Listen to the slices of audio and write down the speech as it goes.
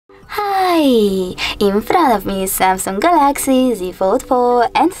Hey! In front of me is Samsung Galaxy Z Fold 4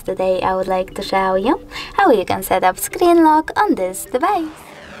 and today I would like to show you how you can set up screen lock on this device.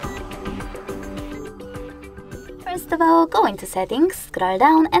 First of all, go into settings, scroll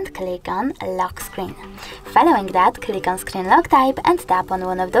down and click on lock screen. Following that, click on screen lock type and tap on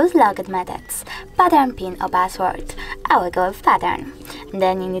one of those locked methods, pattern, pin or password. I will go with pattern.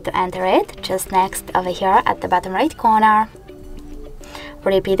 Then you need to enter it just next over here at the bottom right corner.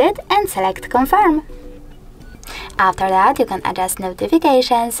 Repeat it and select confirm. After that, you can adjust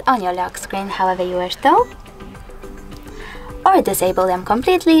notifications on your lock screen however you wish to, or disable them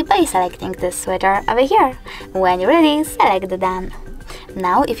completely by selecting this switcher over here. When you're ready, select done.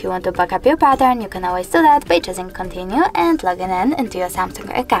 Now, if you want to back up your pattern, you can always do that by choosing continue and logging in into your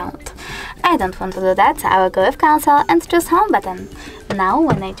Samsung account. I don't want to do that, so I will go with cancel and choose home button. Now,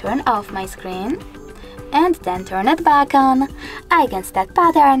 when I turn off my screen and then turn it back on, I guess that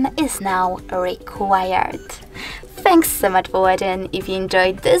pattern is now required. Thanks so much for watching. If you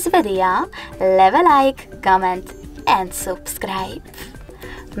enjoyed this video, leave a like, comment and subscribe.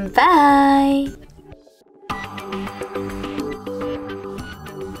 Bye!